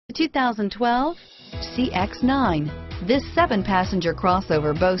2012 CX-9. This 7-passenger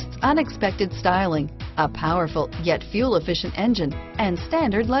crossover boasts unexpected styling, a powerful yet fuel-efficient engine, and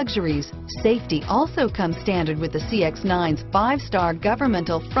standard luxuries. Safety also comes standard with the CX-9's 5-star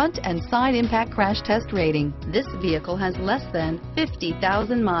governmental front and side impact crash test rating. This vehicle has less than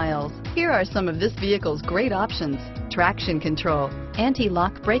 50,000 miles. Here are some of this vehicle's great options: traction control,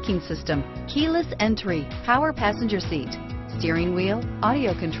 anti-lock braking system, keyless entry, power passenger seat, steering wheel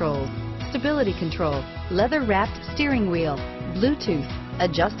audio controls, stability control, leather-wrapped steering wheel, Bluetooth,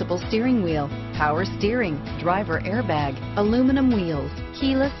 adjustable steering wheel, power steering, driver airbag, aluminum wheels,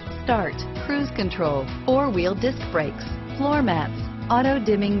 keyless start, cruise control, 4-wheel disc brakes, floor mats,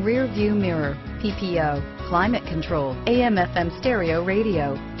 auto-dimming rear view mirror, PPO, climate control, AM/FM stereo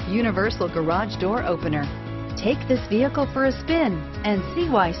radio, universal garage door opener. Take this vehicle for a spin and see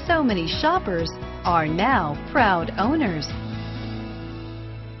why so many shoppers are now proud owners.